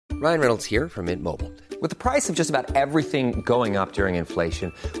Ryan Reynolds here from Mint Mobile. With the price of just about everything going up during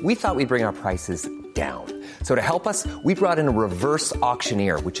inflation, we thought we'd bring our prices down. So to help us, we brought in a reverse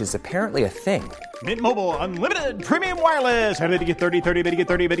auctioneer, which is apparently a thing. Mint Mobile Unlimited Premium Wireless. How to get 30, 30, bit to get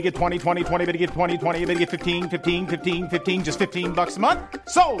 30, bit to get 20, 20, 20, bit to get 20, 20, bit to get 15, 15, 15, 15, just $15 a month?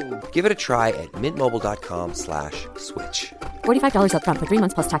 Sold! Give it a try at mintmobile.com/switch. $45 up front for 3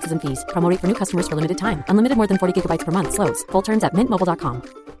 months plus taxes and fees. Promo rate for new customers for limited time. Unlimited more than 40 gigabytes per month. Slows full terms at mintmobile.com.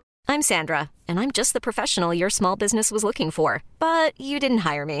 I'm Sandra, and I'm just the professional your small business was looking for. But you didn't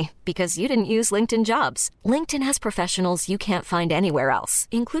hire me because you didn't use LinkedIn Jobs. LinkedIn has professionals you can't find anywhere else,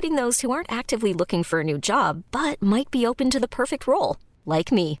 including those who aren't actively looking for a new job, but might be open to the perfect role,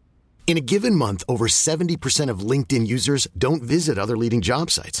 like me. In a given month, over 70% of LinkedIn users don't visit other leading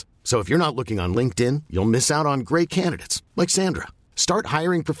job sites. So if you're not looking on LinkedIn, you'll miss out on great candidates like Sandra. Start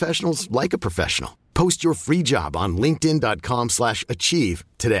hiring professionals like a professional. Post your free job on linkedin.com/achieve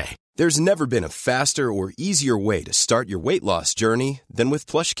today. There's never been a faster or easier way to start your weight loss journey than with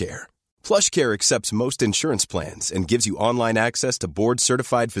PlushCare. PlushCare accepts most insurance plans and gives you online access to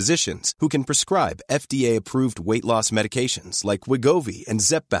board-certified physicians who can prescribe FDA-approved weight loss medications like Wegovy and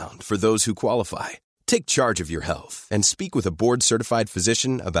Zepbound for those who qualify. Take charge of your health and speak with a board-certified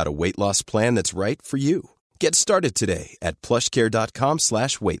physician about a weight loss plan that's right for you. Get started today at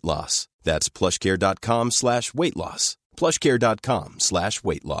plushcare.com/weight loss. That's plushcare.com/weight loss.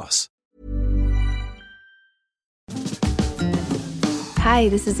 plushcare.com/weight loss. Hi,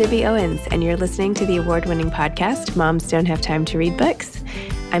 this is Zibby Owens, and you're listening to the award-winning podcast, Moms Don't Have Time to Read Books.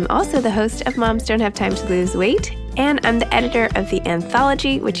 I'm also the host of Moms Don't Have Time to Lose Weight, and I'm the editor of the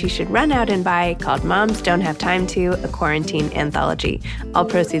anthology, which you should run out and buy, called Moms Don't Have Time to, a Quarantine Anthology. All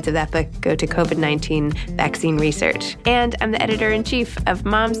proceeds of that book go to COVID-19 vaccine research. And I'm the editor-in-chief of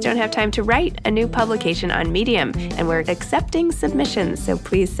Moms Don't Have Time to Write, a new publication on Medium, and we're accepting submissions, so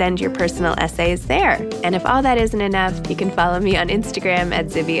please send your personal essays there. And if all that isn't enough, you can follow me on Instagram at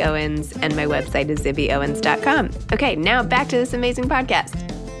Zibby Owens, and my website is zibbyowens.com. Okay, now back to this amazing podcast.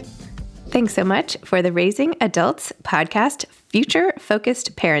 Thanks so much for the Raising Adults podcast,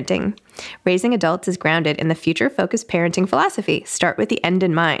 Future-Focused Parenting. Raising Adults is grounded in the future-focused parenting philosophy, start with the end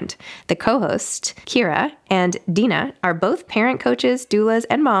in mind. The co-hosts, Kira and Dina, are both parent coaches, doulas,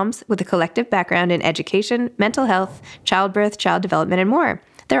 and moms with a collective background in education, mental health, childbirth, child development, and more.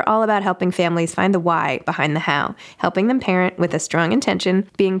 They're all about helping families find the why behind the how, helping them parent with a strong intention,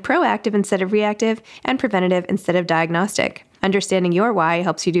 being proactive instead of reactive, and preventative instead of diagnostic. Understanding your why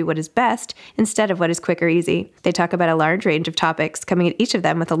helps you do what is best instead of what is quick or easy. They talk about a large range of topics, coming at each of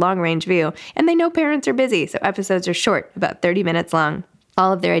them with a long-range view, and they know parents are busy, so episodes are short, about 30 minutes long.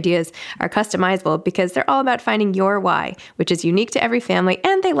 All of their ideas are customizable because they're all about finding your why, which is unique to every family,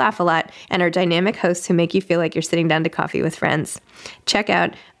 and they laugh a lot and are dynamic hosts who make you feel like you're sitting down to coffee with friends. Check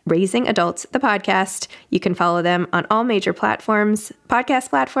out Raising Adults, the podcast. You can follow them on all major platforms, podcast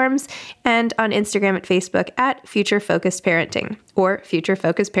platforms, and on Instagram and Facebook at Future Focused Parenting or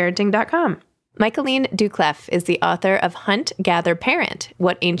futurefocusedparenting.com. Michaeleen Doucleff is the author of Hunt, Gather, Parent: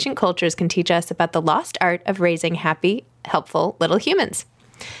 What Ancient Cultures Can Teach Us About the Lost Art of Raising Happy, Helpful Little Humans.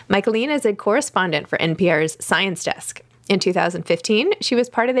 Michaeleen is a correspondent for NPR's Science Desk. In 2015, she was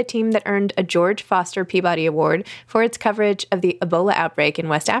part of the team that earned a George Foster Peabody Award for its coverage of the Ebola outbreak in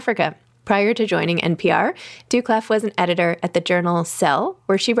West Africa. Prior to joining NPR, Doucleff was an editor at the journal Cell,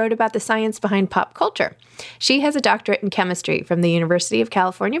 where she wrote about the science behind pop culture. She has a doctorate in chemistry from the University of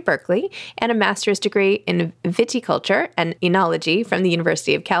California, Berkeley, and a master's degree in viticulture and enology from the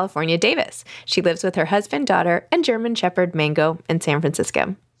University of California, Davis. She lives with her husband, daughter, and German Shepherd Mango in San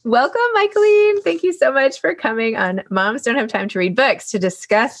Francisco. Welcome, Michaeleen. Thank you so much for coming on Moms Don't Have Time to Read Books to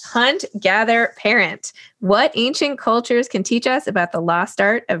discuss Hunt, Gather, Parent: What Ancient Cultures Can Teach Us About the Lost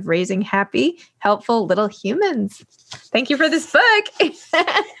Art of Raising Happy, Helpful Little Humans. Thank you for this book.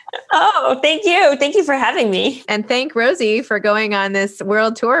 Oh, thank you. Thank you for having me. And thank Rosie for going on this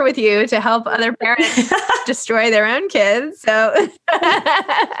world tour with you to help other parents destroy their own kids. So...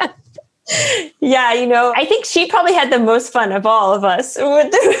 Yeah, I think she probably had the most fun of all of us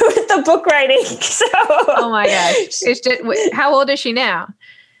with the book writing. So, oh my gosh. How old is she now?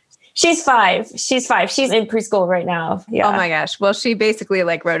 She's 5. She's in preschool right now. Yeah. Oh my gosh. Well, she basically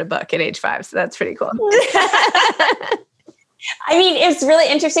wrote a book at age 5. So that's pretty cool. I mean, it's really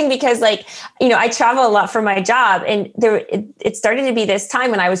interesting because I travel a lot for my job, and it started to be this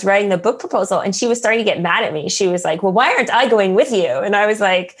time when I was writing the book proposal, and she was starting to get mad at me. She was like, well, why aren't I going with you? And I was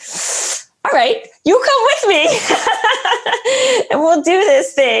like, all right, you come with me and we'll do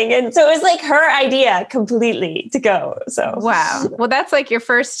this thing. And so it was her idea completely to go. So, wow. Well, that's your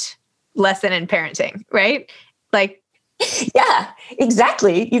first lesson in parenting, right? Yeah,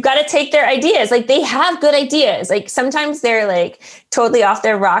 exactly. You got to take their ideas. Like they have good ideas. Like sometimes they're like totally off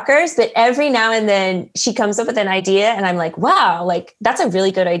their rockers, but every now and then she comes up with an idea and I'm like, wow, like that's a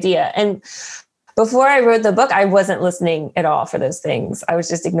really good idea. And before I wrote the book, I wasn't listening at all for those things. I was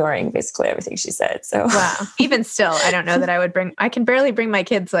just ignoring basically everything she said. So wow. Even still, I don't know that I can barely bring my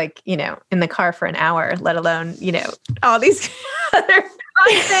kids like, in the car for an hour, let alone, all these other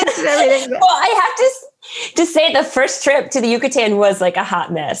concepts and everything. Well, I have to say the first trip to the Yucatan was like a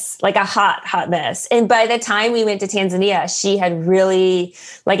hot mess, like a hot mess. And by the time we went to Tanzania, she had really,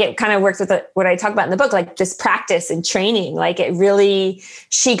 like, it kind of works with what I talk about in the book, like just practice and training. Like it really,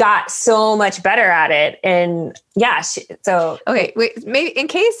 she got so much better at it. And yeah, okay, wait, maybe in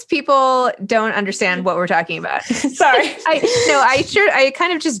case people don't understand what we're talking about. Sorry. I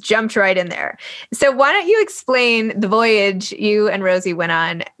kind of just jumped right in there. So why don't you explain the voyage you and Rosie went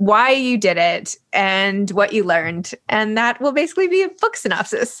on, why you did it, and what you learned, and that will basically be a book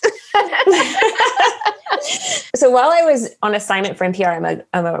synopsis. So while I was on assignment for NPR,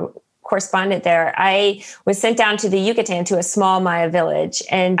 I'm a correspondent there. I was sent down to the Yucatan to a small Maya village,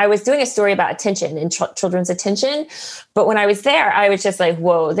 and I was doing a story about attention and children's attention. But when I was there, I was just like,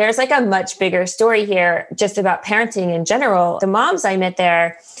 whoa, there's like a much bigger story here just about parenting in general. The moms I met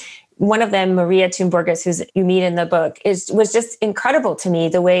there, one of them, Maria Thunborgas, who you meet in the book, was just incredible to me,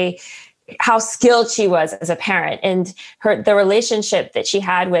 the way how skilled she was as a parent and the relationship that she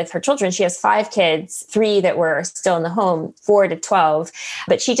had with her children. She has 5 kids, 3 that were still in the home, 4 to 12.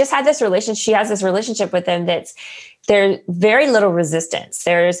 But she just had this relationship. She has this relationship with them there's very little resistance.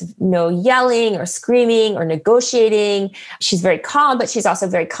 There's no yelling or screaming or negotiating. She's very calm, but she's also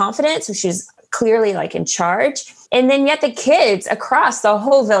very confident. So she's clearly like in charge. And then yet the kids across the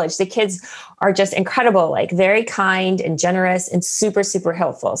whole village, the kids are just incredible, like very kind and generous and super, super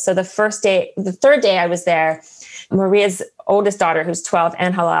helpful. So the third day I was there, Maria's oldest daughter, who's 12,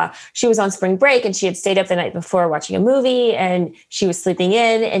 Angela, she was on spring break and she had stayed up the night before watching a movie and she was sleeping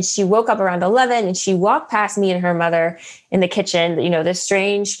in, and she woke up around 11 and she walked past me and her mother in the kitchen, this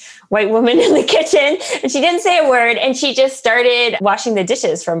strange white woman in the kitchen. And she didn't say a word. And she just started washing the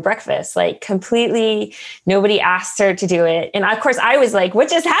dishes from breakfast, like completely, nobody asked her to do it. And of course I was like, what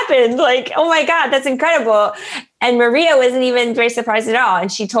just happened? Like, oh my God, that's incredible. And Maria wasn't even very surprised at all. And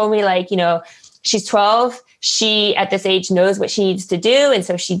she told me like, she's 12. She at this age knows what she needs to do. And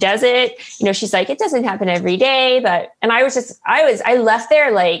so she does it. She's like, it doesn't happen every day. And I left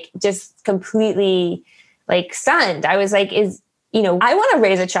there like just completely like stunned. I was like, I want to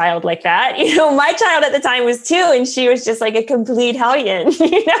raise a child like that. My child at the time was 2 and she was just like a complete hellion.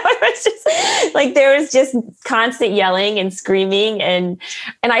 It was just like, there was just constant yelling and screaming.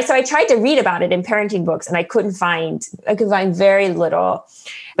 So I tried to read about it in parenting books and I could find very little.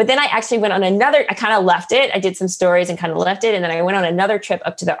 But then I actually went on I kind of left it. I did some stories and kind of left it. And then I went on another trip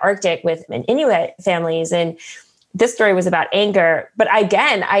up to the Arctic with an Inuit families. And this story was about anger. But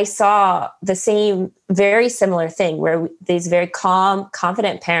again, I saw the same very similar thing where these very calm,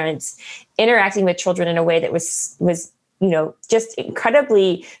 confident parents interacting with children in a way that was just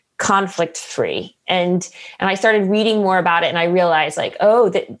incredibly conflict free. And I started reading more about it and I realized like,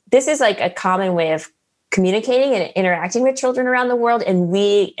 this is like a common way of communicating and interacting with children around the world. And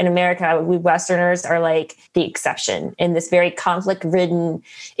we in America, we Westerners are like the exception. And this very conflict-ridden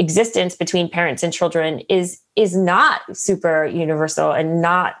existence between parents and children is not super universal and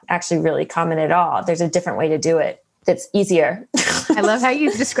not actually really common at all. There's a different way to do it that's easier. I love how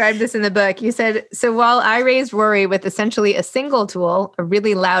you described this in the book. You said, so while I raised Rory with essentially a single tool, a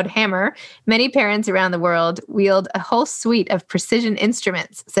really loud hammer, many parents around the world wield a whole suite of precision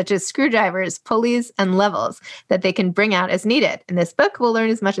instruments, such as screwdrivers, pulleys, and levels that they can bring out as needed. In this book, we'll learn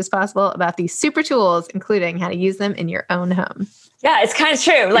as much as possible about these super tools, including how to use them in your own home. Yeah, it's kind of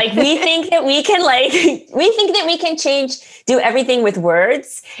true. Like we think that we can do everything with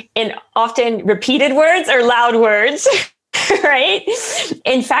words, and often repeated words or loud words. Right?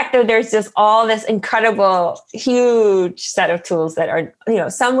 In fact, though, there's just all this incredible, huge set of tools that are,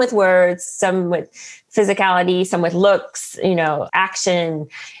 some with words, some with physicality, some with looks, action.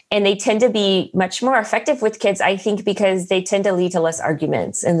 And they tend to be much more effective with kids, I think, because they tend to lead to less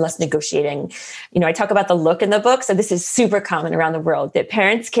arguments and less negotiating. I talk about the look in the book. So this is super common around the world, that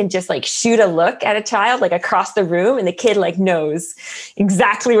parents can just like shoot a look at a child, like across the room, and the kid like knows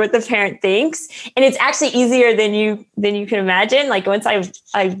exactly what the parent thinks. And it's actually easier than you can imagine. Like once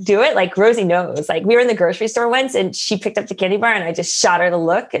I do it, like Rosie knows. Like we were in the grocery store once and she picked up the candy bar and I just shot her the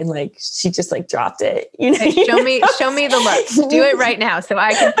look and like she just like dropped it. Hey, show me the look. Do it right now so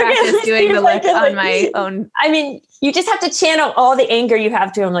I can practice doing the look on my own. I mean, you just have to channel all the anger you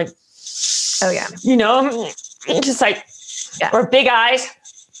have to him, like, oh yeah, just like or big eyes.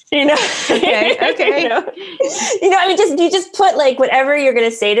 Okay. I mean, you just put like whatever you're going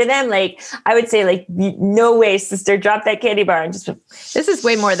to say to them. Like, I would say like, no way, sister, drop that candy bar. And just, this is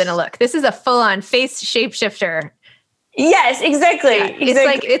way more than a look. This is a full on face shapeshifter. Yes, exactly. Yeah, it's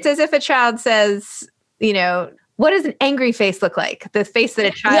like, it's as if a child says, what does an angry face look like? The face that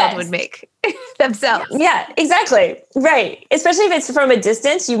a child would make themselves. Yeah, exactly. Right. Especially if it's from a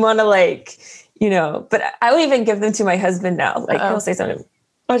distance, you want to like, but I'll even give them to my husband now. Like he'll say something.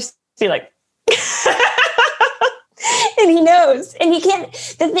 I'll just be like, and he knows, and he can't,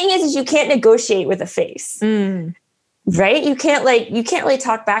 the thing is you can't negotiate with a face, right? You can't really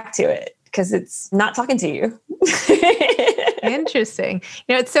talk back to it because it's not talking to you. Interesting.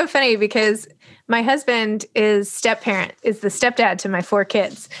 It's so funny because my husband is the stepdad to my 4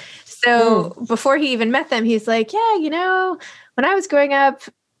 kids. So before he even met them, he's like, yeah, when I was growing up,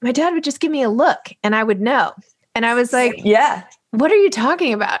 my dad would just give me a look and I would know. And I was like, yeah. What are you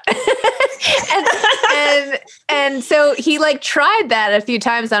talking about? and so he like tried that a few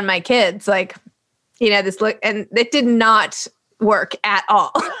times on my kids, like, this look, and it did not work at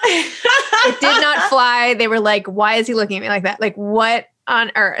all. It did not fly. They were like, why is he looking at me like that? Like, what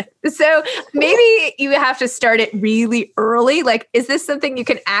on earth? So maybe you have to start it really early. Like, is this something you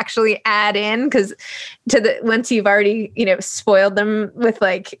can actually add in? Because once you've already, spoiled them with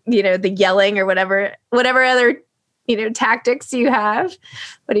like, the yelling or whatever other tactics you have.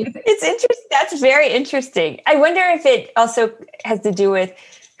 What do you think? It's interesting. That's very interesting. I wonder if it also has to do with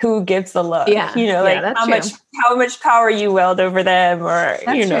who gives the look. Yeah. Like how much power you wield over them, or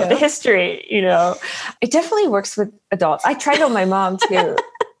the history. It definitely works with adults. I tried on my mom too.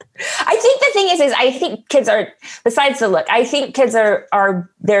 I think the thing is I think kids are, besides the look, I think kids are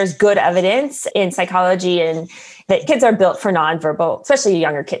there's good evidence in psychology and that kids are built for nonverbal, especially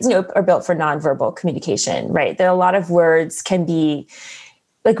younger kids, are built for nonverbal communication, right? There are a lot of words can be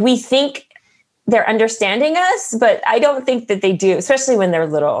like, we think they're understanding us, but I don't think that they do, especially when they're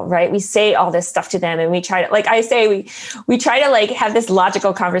little, right? We say all this stuff to them and we try to, like I say, we try to like have this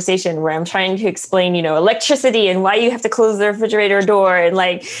logical conversation where I'm trying to explain, electricity and why you have to close the refrigerator door and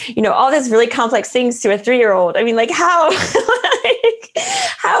like, all these really complex things to a 3-year-old. I mean, like how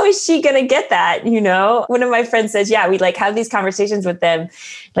is she going to get that? One of my friends says, yeah, we like have these conversations with them,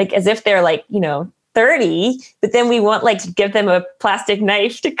 like as if they're like, 30, but then we want like to give them a plastic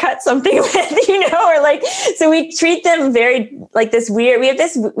knife to cut something with, or like, so we treat them very like this weird, we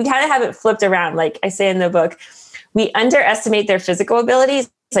kind of have it flipped around. Like I say in the book, we underestimate their physical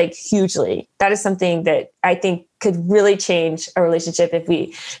abilities like hugely. That is something that I think could really change a relationship if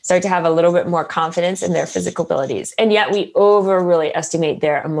we start to have a little bit more confidence in their physical abilities. And yet we really estimate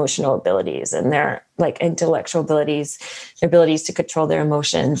their emotional abilities and their like intellectual abilities, their abilities to control their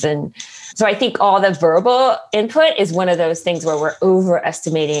emotions. And so I think all the verbal input is one of those things where we're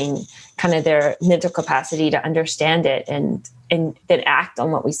overestimating kind of their mental capacity to understand it and then act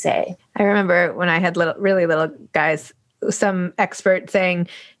on what we say. I remember when I had really little guys, some expert saying,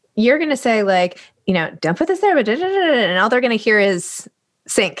 you're going to say like, don't put this there, but and all they're going to hear is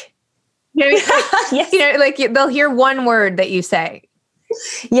sink. Yes. Like they'll hear one word that you say.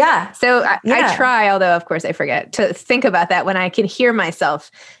 Yeah. So I try, although of course I forget, to think about that when I can hear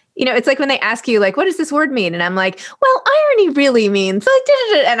myself. It's like when they ask you like, what does this word mean? And I'm like, well, irony really means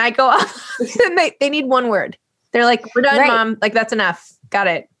like, and I go off and they need one word. They're like, we're done, right. Mom. Like, that's enough. Got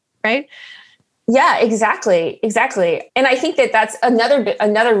it. Right. Yeah, exactly. And I think that that's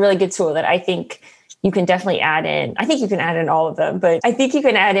another really good tool that I think you can definitely add in. I think you can add in all of them, but I think you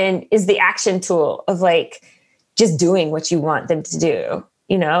can add in is the action tool of like just doing what you want them to do,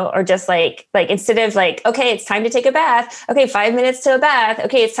 or just like instead of like, okay, it's time to take a bath. Okay, 5 minutes to a bath.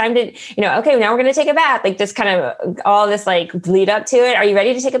 Okay, it's time to, okay, now we're going to take a bath. Like just kind of all this like lead up to it. Are you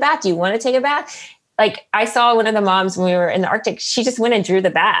ready to take a bath? Do you want to take a bath? Like I saw one of the moms when we were in the Arctic, she just went and drew the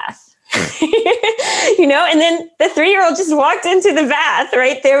bath. And then the 3-year-old just walked into the bath,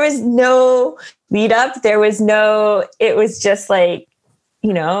 right? There was no lead up. It was just like,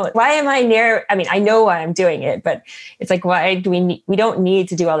 why am I I know why I'm doing it, but it's like, why do we don't need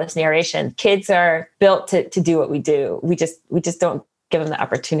to do all this narration. Kids are built to do what we do. We just don't give them the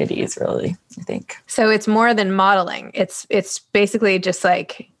opportunities really, I think. So it's more than modeling. It's basically just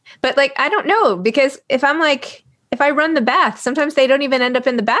like, but like, I don't know, because if I run the bath, sometimes they don't even end up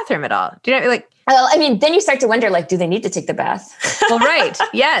in the bathroom at all. Do you know, like? Well, then you start to wonder, like, do they need to take the bath? Well, right.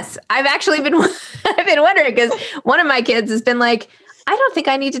 Yes. I've actually been wondering because one of my kids has been like, I don't think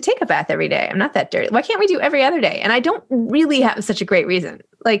I need to take a bath every day. I'm not that dirty. Why can't we do every other day? And I don't really have such a great reason.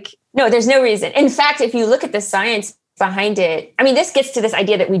 Like, no, there's no reason. In fact, if you look at the science behind it, this gets to this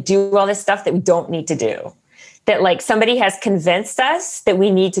idea that we do all this stuff that we don't need to do. that like somebody has convinced us that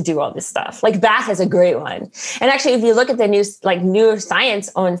we need to do all this stuff. Like bath is a great one. And actually, if you look at the new science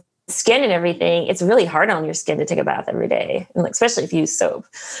on skin and everything, it's really hard on your skin to take a bath every day, and like, especially if you use soap.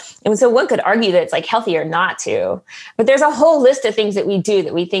 And so one could argue that it's like healthier not to, but there's a whole list of things that we do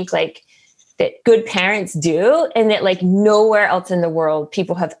that we think like that good parents do, and that like nowhere else in the world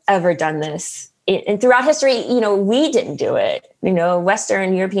people have ever done this. And throughout history, we didn't do it.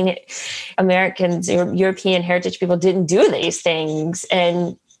 Western European Americans, European heritage people didn't do these things.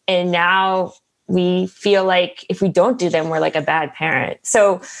 And now we feel like if we don't do them, we're like a bad parent.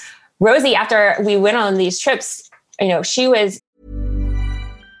 So Rosie, after we went on these trips, she was.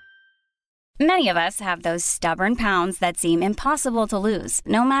 Many of us have those stubborn pounds that seem impossible to lose,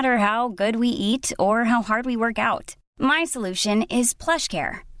 no matter how good we eat or how hard we work out. My solution is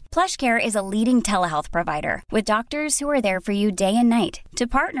PlushCare. PlushCare is a leading telehealth provider with doctors who are there for you day and night to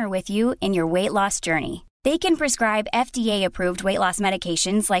partner with you in your weight loss journey. They can prescribe FDA-approved weight loss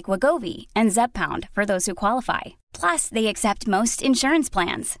medications like Wegovy and Zepbound for those who qualify. Plus, they accept most insurance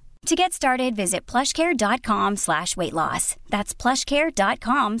plans. To get started, visit plushcare.com/weightloss. That's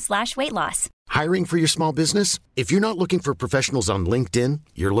plushcare.com/weightloss. Hiring for your small business? If you're not looking for professionals on LinkedIn,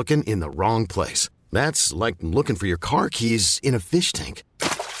 you're looking in the wrong place. That's like looking for your car keys in a fish tank.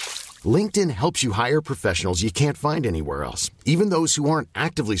 LinkedIn helps you hire professionals you can't find anywhere else, even those who aren't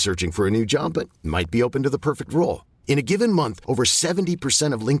actively searching for a new job but might be open to the perfect role. In a given month, over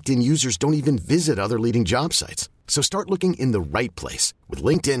 70% of LinkedIn users don't even visit other leading job sites. So start looking in the right place. With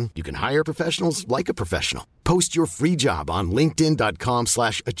LinkedIn, you can hire professionals like a professional. Post your free job on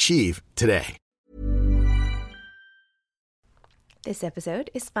linkedin.com/achieve today. This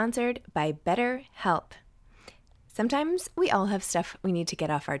episode is sponsored by BetterHelp. Sometimes we all have stuff we need to get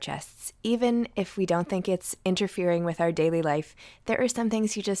off our chests. Even if we don't think it's interfering with our daily life, there are some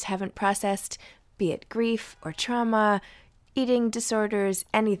things you just haven't processed, be it grief or trauma, eating disorders,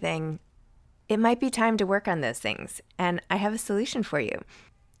 anything. It might be time to work on those things, and I have a solution for you.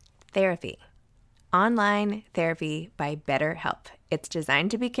 Therapy. Online therapy by BetterHelp. It's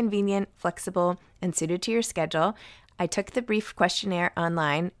designed to be convenient, flexible, and suited to your schedule. I took the brief questionnaire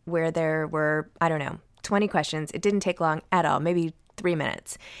online where there were, 20 questions. It didn't take long at all, maybe 3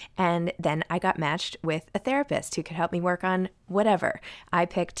 minutes. And then I got matched with a therapist who could help me work on whatever. I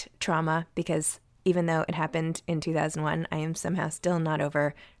picked trauma because even though it happened in 2001, I am somehow still not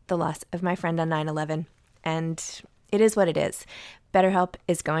over the loss of my friend on 9/11. And it is what it is. BetterHelp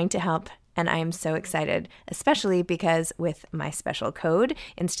is going to help, and I am so excited, especially because with my special code,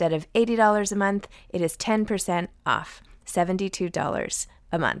 instead of $80 a month, it is 10% off, $72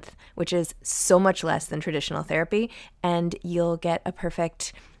 a month, which is so much less than traditional therapy, and you'll get a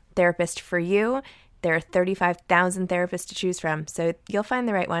perfect therapist for you. There are 35,000 therapists to choose from, so you'll find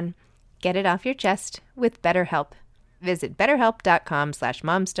the right one. Get it off your chest with BetterHelp. Visit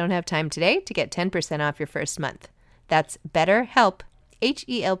betterhelp.com/momsdon'thavetime today to get 10% off your first month. That's BetterHelp,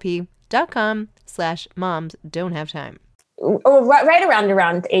 HELP.com/momsdon'thavetime. Oh, right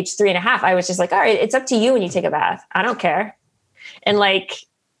around age 3.5, I was just like, all right, it's up to you when you take a bath. I don't care. And like,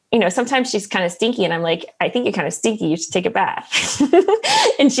 sometimes she's kind of stinky and I'm like, I think you're kind of stinky. You should take a bath.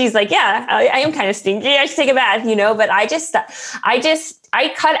 And she's like, yeah, I am kind of stinky. I should take a bath, but I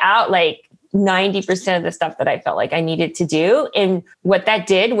cut out like 90% of the stuff that I felt like I needed to do. And what that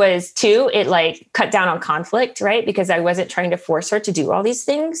did was it like cut down on conflict, right? Because I wasn't trying to force her to do all these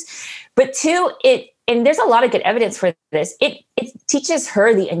things. But and there's a lot of good evidence for this. It teaches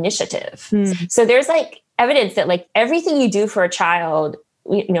her the initiative. So there's like evidence that like everything you do for a child,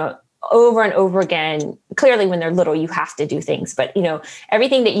 over and over again, clearly when they're little, you have to do things, but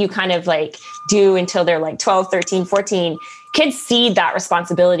everything that you kind of like do until they're like 12, 13, 14, kids cede that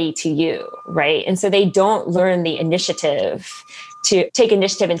responsibility to you. Right. And so they don't learn the initiative to take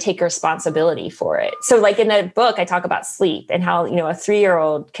initiative and take responsibility for it. So like in the book, I talk about sleep and how, a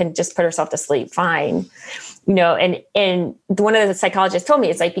 3-year-old can just put herself to sleep fine. And one of the psychologists told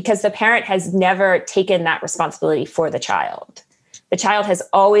me, it's like, because the parent has never taken that responsibility for the child. The child has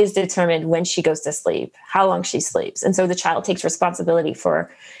always determined when she goes to sleep, how long she sleeps. And so the child takes responsibility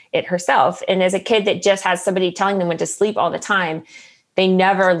for it herself. And as a kid that just has somebody telling them when to sleep all the time, they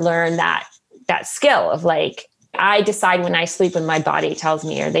never learn that skill of like, I decide when I sleep when my body tells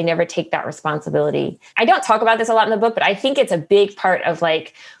me, or they never take that responsibility. I don't talk about this a lot in the book, but I think it's a big part of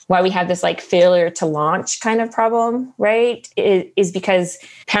like why we have this like failure to launch kind of problem, right? Is because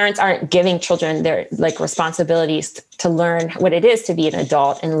parents aren't giving children their like responsibilities to learn what it is to be an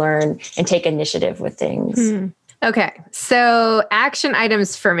adult and learn and take initiative with things. Okay. So action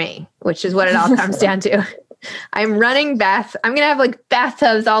items for me, which is what it all comes down to. I'm running baths. I'm going to have like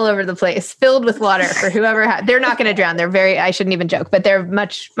bathtubs all over the place filled with water for whoever they're not going to drown. I shouldn't even joke, but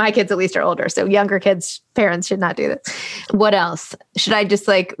my kids at least are older. So younger kids, parents should not do this. What else? Should I just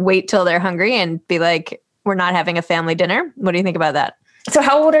like wait till they're hungry and be like, we're not having a family dinner? What do you think about that? So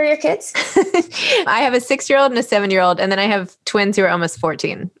how old are your kids? I have a 6-year-old and a 7-year-old, and then I have twins who are almost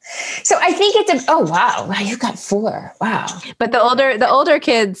 14. So I think oh, wow, you've got 4. Wow. But the older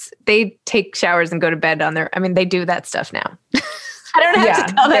kids, they take showers and go to bed they do that stuff now. I don't have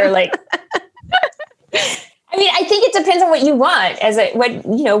to tell them. They're like, I mean, I think it depends on what you want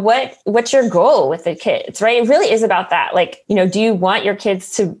what's your goal with the kids, right? It really is about that. Like, do you want your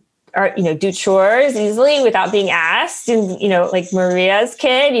kids to do chores easily without being asked? And, like Maria's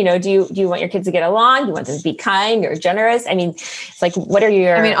kid, do you want your kids to get along? Do you want them to be kind or generous? I mean, it's like, what are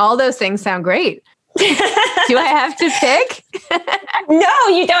your... all those things sound great. Do I have to pick? No,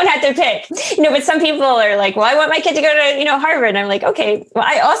 you don't have to pick. But some people are like, well, I want my kid to go to, Harvard. And I'm like, okay, well,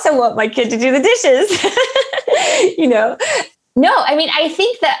 I also want my kid to do the dishes. No, I mean, I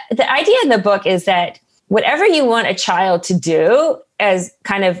think that the idea in the book is that whatever you want a child to do as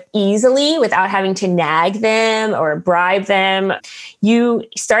kind of easily without having to nag them or bribe them, you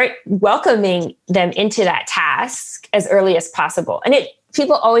start welcoming them into that task as early as possible. And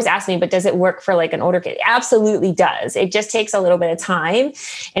people always ask me, but does it work for like an older kid? It absolutely does. It just takes a little bit of time,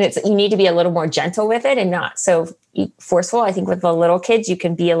 and you need to be a little more gentle with it and not so forceful. I think with the little kids, you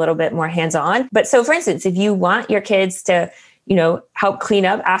can be a little bit more hands-on. But so for instance, if you want your kids to, help clean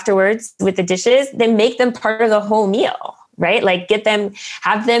up afterwards with the dishes, then make them part of the whole meal, right? Like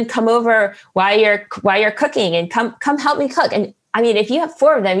have them come over while you're cooking and come help me cook. And I mean, if you have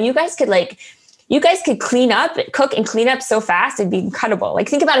 4 of them, you guys could cook and clean up so fast, it'd be incredible. Like,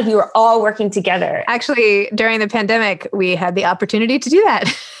 think about if you were all working together. Actually, during the pandemic, we had the opportunity to do that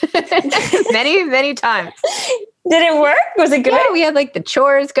many, many times. Did it work? Was it good? Yeah, we had like the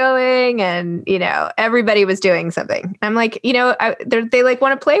chores going and, everybody was doing something. I'm like, they like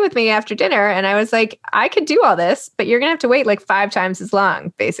want to play with me after dinner. And I was like, I could do all this, but you're going to have to wait like 5 times as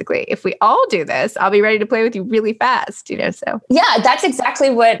long, basically. If we all do this, I'll be ready to play with you really fast, so. Yeah, that's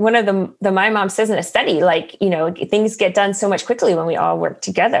exactly what one of the My Mom says in a study, like, things get done so much quickly when we all work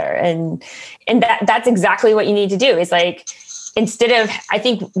together. And that's exactly what you need to do is like, instead of, I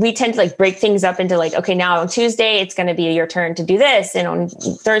think we tend to like break things up into like, okay, now on Tuesday, it's going to be your turn to do this. And on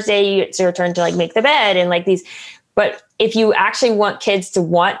Thursday, it's your turn to like make the bed and like these. But if you actually want kids to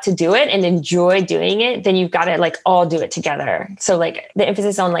want to do it and enjoy doing it, then you've got to like all do it together. So like the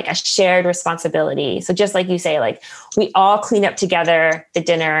emphasis on like a shared responsibility. So just like you say, like we all clean up together the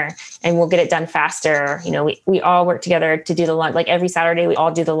dinner and we'll get it done faster. We all work together to do the laundry. Like every Saturday, we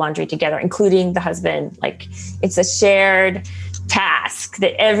all do the laundry together, including the husband. Like it's a shared task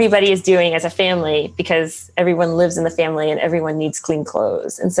that everybody is doing as a family because everyone lives in the family and everyone needs clean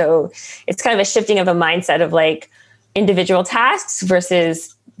clothes. And so it's kind of a shifting of a mindset of like individual tasks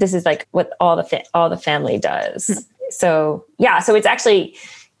versus this is like what all the family does. So yeah, so it's actually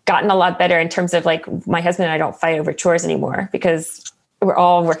gotten a lot better in terms of like my husband and I don't fight over chores anymore because we're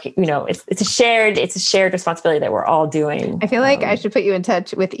all working, it's a shared responsibility that we're all doing. I feel like I should put you in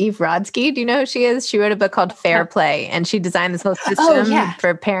touch with Eve Rodsky. Do you know who she is? She wrote a book called Fair Play, and she designed this whole system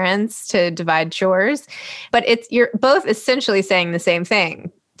for parents to divide chores. But you're both essentially saying the same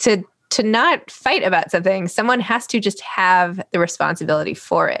thing. To not fight about something, someone has to just have the responsibility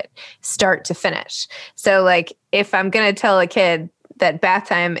for it, start to finish. So like, if I'm going to tell a kid that bath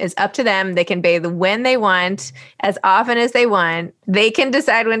time is up to them, they can bathe when they want, as often as they want. They can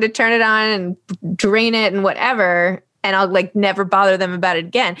decide when to turn it on and drain it and whatever. And I'll like never bother them about it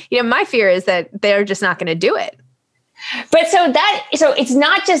again. My fear is that they're just not going to do it. But so it's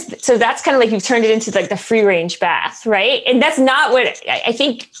not just, so that's kind of like you've turned it into like the free range bath, right? And that's not what I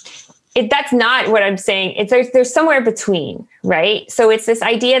think. That's not what I'm saying. There's somewhere between, right? So it's this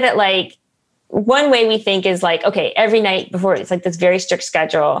idea that like, one way we think is like, okay, every night before it's like this very strict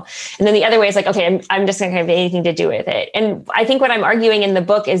schedule. And then the other way is like, okay, I'm just going to have anything to do with it. And I think what I'm arguing in the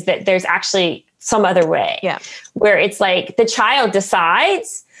book is that there's actually some other way where it's like the child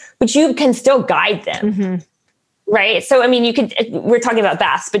decides, but you can still guide them. Mm-hmm. Right. So, I mean, we're talking about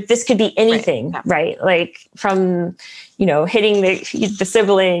baths, but this could be anything, right? Like from, hitting the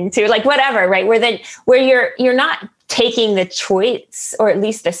sibling to like whatever, right? Where you're not taking the choice, or at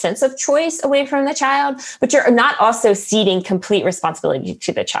least the sense of choice, away from the child, but you're not also ceding complete responsibility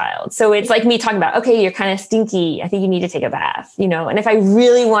to the child. So it's like me talking about, okay, you're kind of stinky. I think you need to take a bath, and if I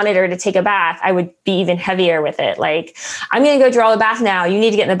really wanted her to take a bath, I would be even heavier with it. Like, I'm going to go draw the bath now. You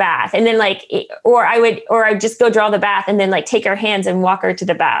need to get in the bath. And then or I'd just go draw the bath and then like take her hands and walk her to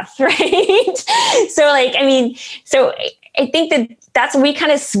the bath. Right. So I think that's we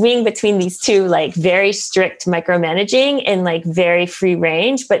kind of swing between these two, like very strict micromanaging and like very free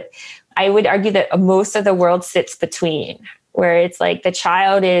range. But I would argue that most of the world sits between, where it's like the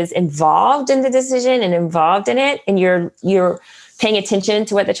child is involved in the decision and involved in it, and you're paying attention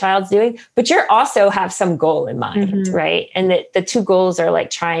to what the child's doing, but you're also have some goal in mind, right? And that the two goals are like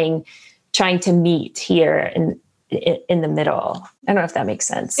trying to meet here in the middle. I don't know if that makes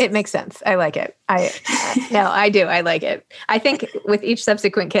sense. It makes sense. I like it. I do. I like it. I think with each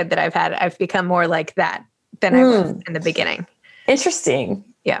subsequent kid that I've had, I've become more like that than I was in the beginning. Interesting.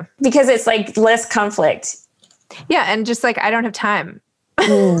 Yeah. Because it's like less conflict. Yeah. And just like, I don't have time.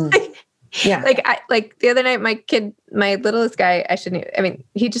 Yeah. Like the other night, my littlest guy,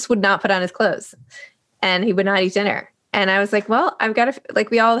 he just would not put on his clothes and he would not eat dinner. And I was like, well, I've got to, like,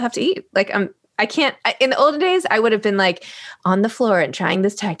 we all have to eat. Like, I can't, in the olden days, I would have been like on the floor and trying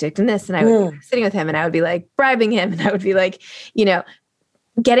this tactic and this, and I would be sitting with him and I would be like bribing him and I would be like,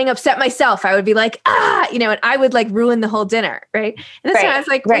 getting upset myself. I would be like, and I would like ruin the whole dinner. Right. And this time I was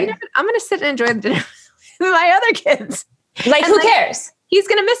like, I'm going to sit and enjoy the dinner with my other kids. Like, who cares? He's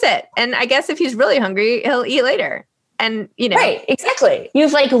going to miss it. And I guess if he's really hungry, he'll eat later. And, Right, exactly.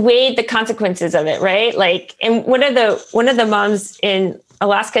 You've like weighed the consequences of it, right? Like, and one of the moms in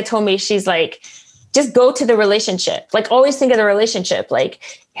Alaska told me, she's like, just go to the relationship. Like, always think of the relationship. Like,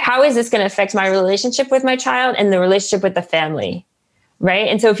 how is this going to affect my relationship with my child and the relationship with the family? Right.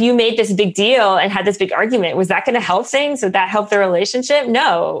 And so if you made this big deal and had this big argument, was that going to help things? Would that help the relationship?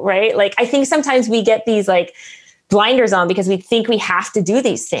 No. Right. Like, I think sometimes we get these like blinders on because we think we have to do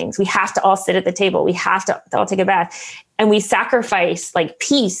these things. We have to all sit at the table. We have to all take a bath, and we sacrifice like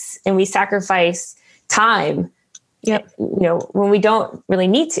peace and we sacrifice time. Yep. When we don't really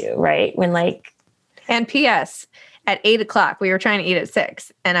need to, right? And P.S. at 8:00, we were trying to eat at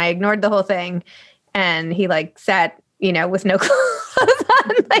 6:00 and I ignored the whole thing. And he like sat, with no clothes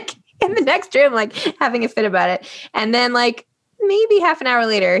on, like in the next room, like having a fit about it. And then like maybe half an hour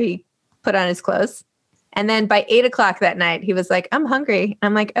later, he put on his clothes. And then by 8:00 that night, he was like, I'm hungry.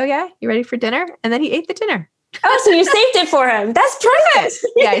 I'm like, oh yeah, you ready for dinner? And then he ate the dinner. Oh, so you saved it for him. That's perfect.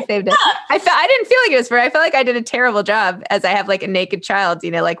 Yeah, I saved it. I didn't feel like it was for, I felt like I did a terrible job as I have like a naked child,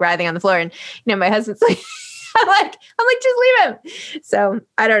 like writhing on the floor. And, my husband's like, I'm like, just leave him. So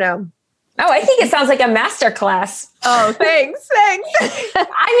I don't know. Oh, I think it sounds like a master class. Oh, thanks.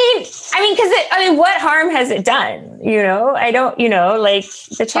 What harm has it done? I don't, like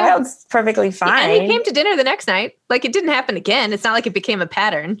the child's perfectly fine. And he came to dinner the next night. Like, it didn't happen again. It's not like it became a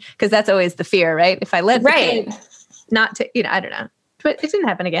pattern, because that's always the fear, right? If I let the kid not to, I don't know. But it didn't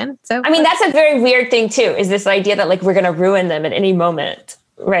happen again. So that's a very weird thing too, is this idea that like we're going to ruin them at any moment.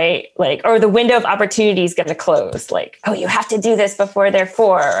 Right. Like, or the window of opportunity is going to close. Like, oh, you have to do this before they're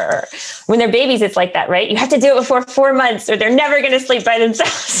 4. Or when they're babies, it's like that, right? You have to do it before 4 months or they're never going to sleep by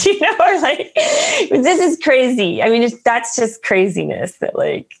themselves, or like, this is crazy. I mean, that's just craziness that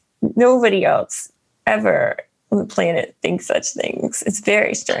like nobody else ever on the planet thinks such things. It's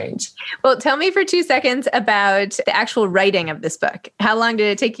very strange. Well, tell me for 2 seconds about the actual writing of this book. How long did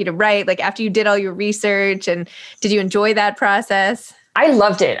it take you to write? Like, after you did all your research, and did you enjoy that process? I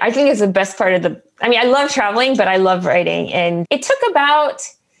loved it. I think it's the best part of I love traveling, but I love writing. And it took about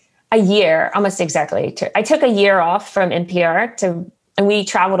a year, almost exactly. I took a year off from NPR and we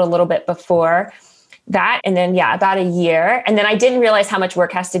traveled a little bit before that. And then, about a year. And then I didn't realize how much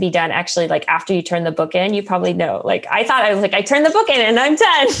work has to be done. Actually, like after you turn the book in, you probably know, like, I thought I was like, I turned the book in and I'm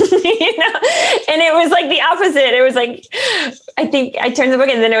done, and it was like the opposite. It was like, I think I turned the book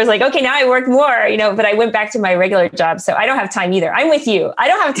in and then it was like, okay, now I work more, but I went back to my regular job. So I don't have time either. I'm with you. I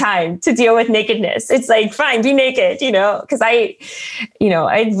don't have time to deal with nakedness. It's like, fine, be naked, because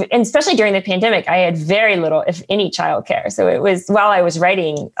and especially during the pandemic, I had very little, if any, childcare. So it was, while I was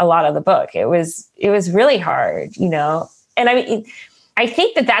writing a lot of the book, it was really hard, and I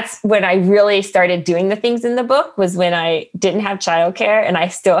think that's when I really started doing the things in the book, was when I didn't have childcare and I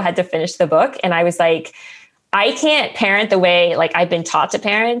still had to finish the book. And I was like, I can't parent the way like I've been taught to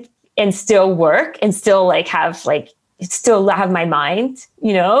parent and still work and still still have my mind,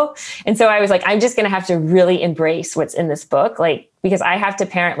 And so I was like, I'm just going to have to really embrace what's in this book. Like, because I have to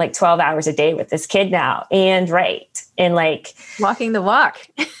parent like 12 hours a day with this kid now and write and like walking the walk.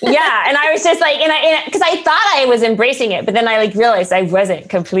 Yeah. And I was just like, because I thought I was embracing it, but then I like realized I wasn't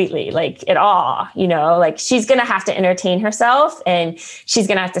completely like at all, you know, like she's going to have to entertain herself and she's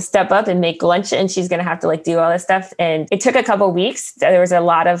going to have to step up and make lunch and she's going to have to like do all this stuff. And it took a couple weeks. There was a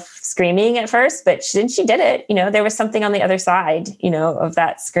lot of screaming at first, but she did it. You know, there was something on the other side, you know, of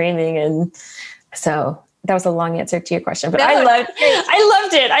that screaming. And so that was a long answer to your question, but I loved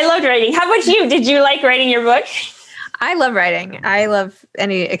it. I loved writing. How about you? Did you like writing your book? I love writing. I love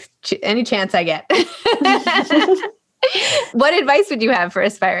any chance I get. What advice would you have for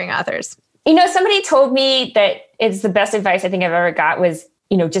aspiring authors? You know, somebody told me that it's the best advice I think I've ever got was,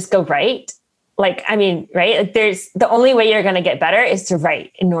 you know, just go write. Like, I mean, right? Like there's the only way you're going to get better is to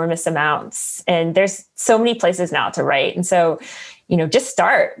write enormous amounts. And there's so many places now to write. And so, you know, just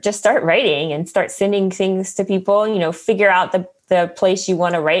start writing and start sending things to people, you know, figure out the place you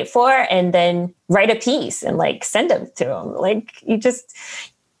want to write for and then write a piece and like send them to them. Like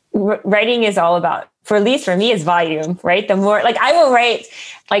writing is all about, at least for me, is volume, right? The more like I will write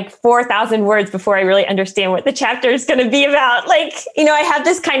like 4,000 words before I really understand what the chapter is going to be about. Like, you know, I have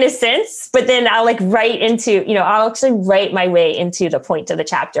this kind of sense, but then I'll like I'll actually write my way into the point of the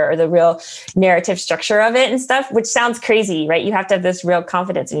chapter or the real narrative structure of it and stuff, which sounds crazy, right? You have to have this real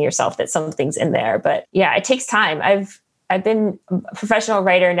confidence in yourself that something's in there. But yeah, it takes time. I've been a professional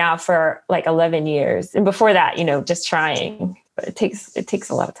writer now for like 11 years. And before that, you know, just trying, but it takes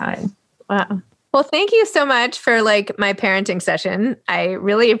a lot of time. Wow. Well, thank you so much for like my parenting session. I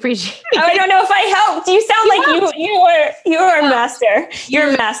really appreciate it. I don't know if I helped. You sound like you were a master. You're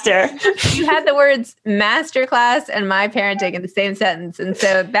a master. You had the words masterclass and my parenting in the same sentence. And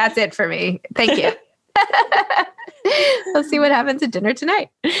so that's it for me. Thank you. We'll see what happens at dinner tonight.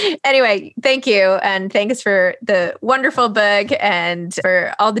 Anyway, thank you. And thanks for the wonderful book and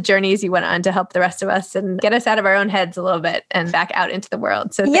for all the journeys you went on to help the rest of us and get us out of our own heads a little bit and back out into the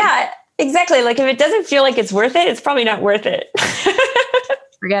world. So yeah, exactly. Like if it doesn't feel like it's worth it, it's probably not worth it.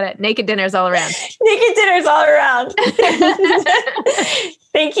 Forget it. Naked dinners all around. Naked dinners all around.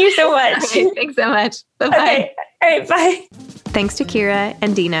 Thank you so much. Okay, thanks so much. Bye-bye. Okay. All right. Bye. Thanks to Kira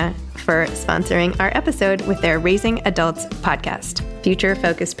and Dina for sponsoring our episode with their Raising Adults podcast,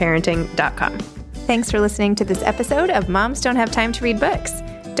 futurefocusedparenting.com. Thanks for listening to this episode of Moms Don't Have Time to Read Books.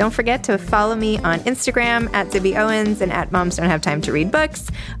 Don't forget to follow me on Instagram at Zibby Owens and at Moms Don't Have Time to Read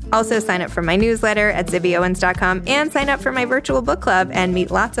Books. Also sign up for my newsletter at zibbyowens.com and sign up for my virtual book club and meet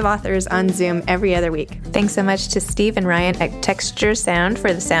lots of authors on Zoom every other week. Thanks so much to Steve and Ryan at Texture Sound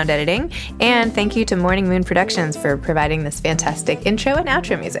for the sound editing. And thank you to Morning Moon Productions for providing this fantastic intro and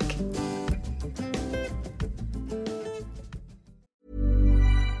outro music.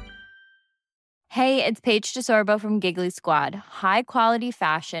 Hey, it's Paige DeSorbo from Giggly Squad. High quality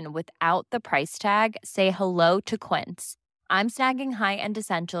fashion without the price tag. Say hello to Quince. I'm snagging high-end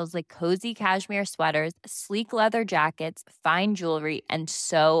essentials like cozy cashmere sweaters, sleek leather jackets, fine jewelry, and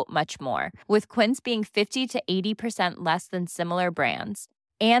so much more. With Quince being 50 to 80% less than similar brands.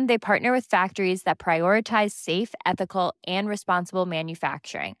 And they partner with factories that prioritize safe, ethical, and responsible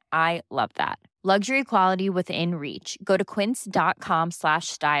manufacturing. I love that. Luxury quality within reach. Go to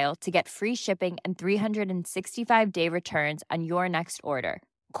quince.com/style to get free shipping and 365-day returns on your next order.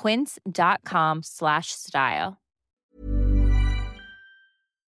 Quince.com/style.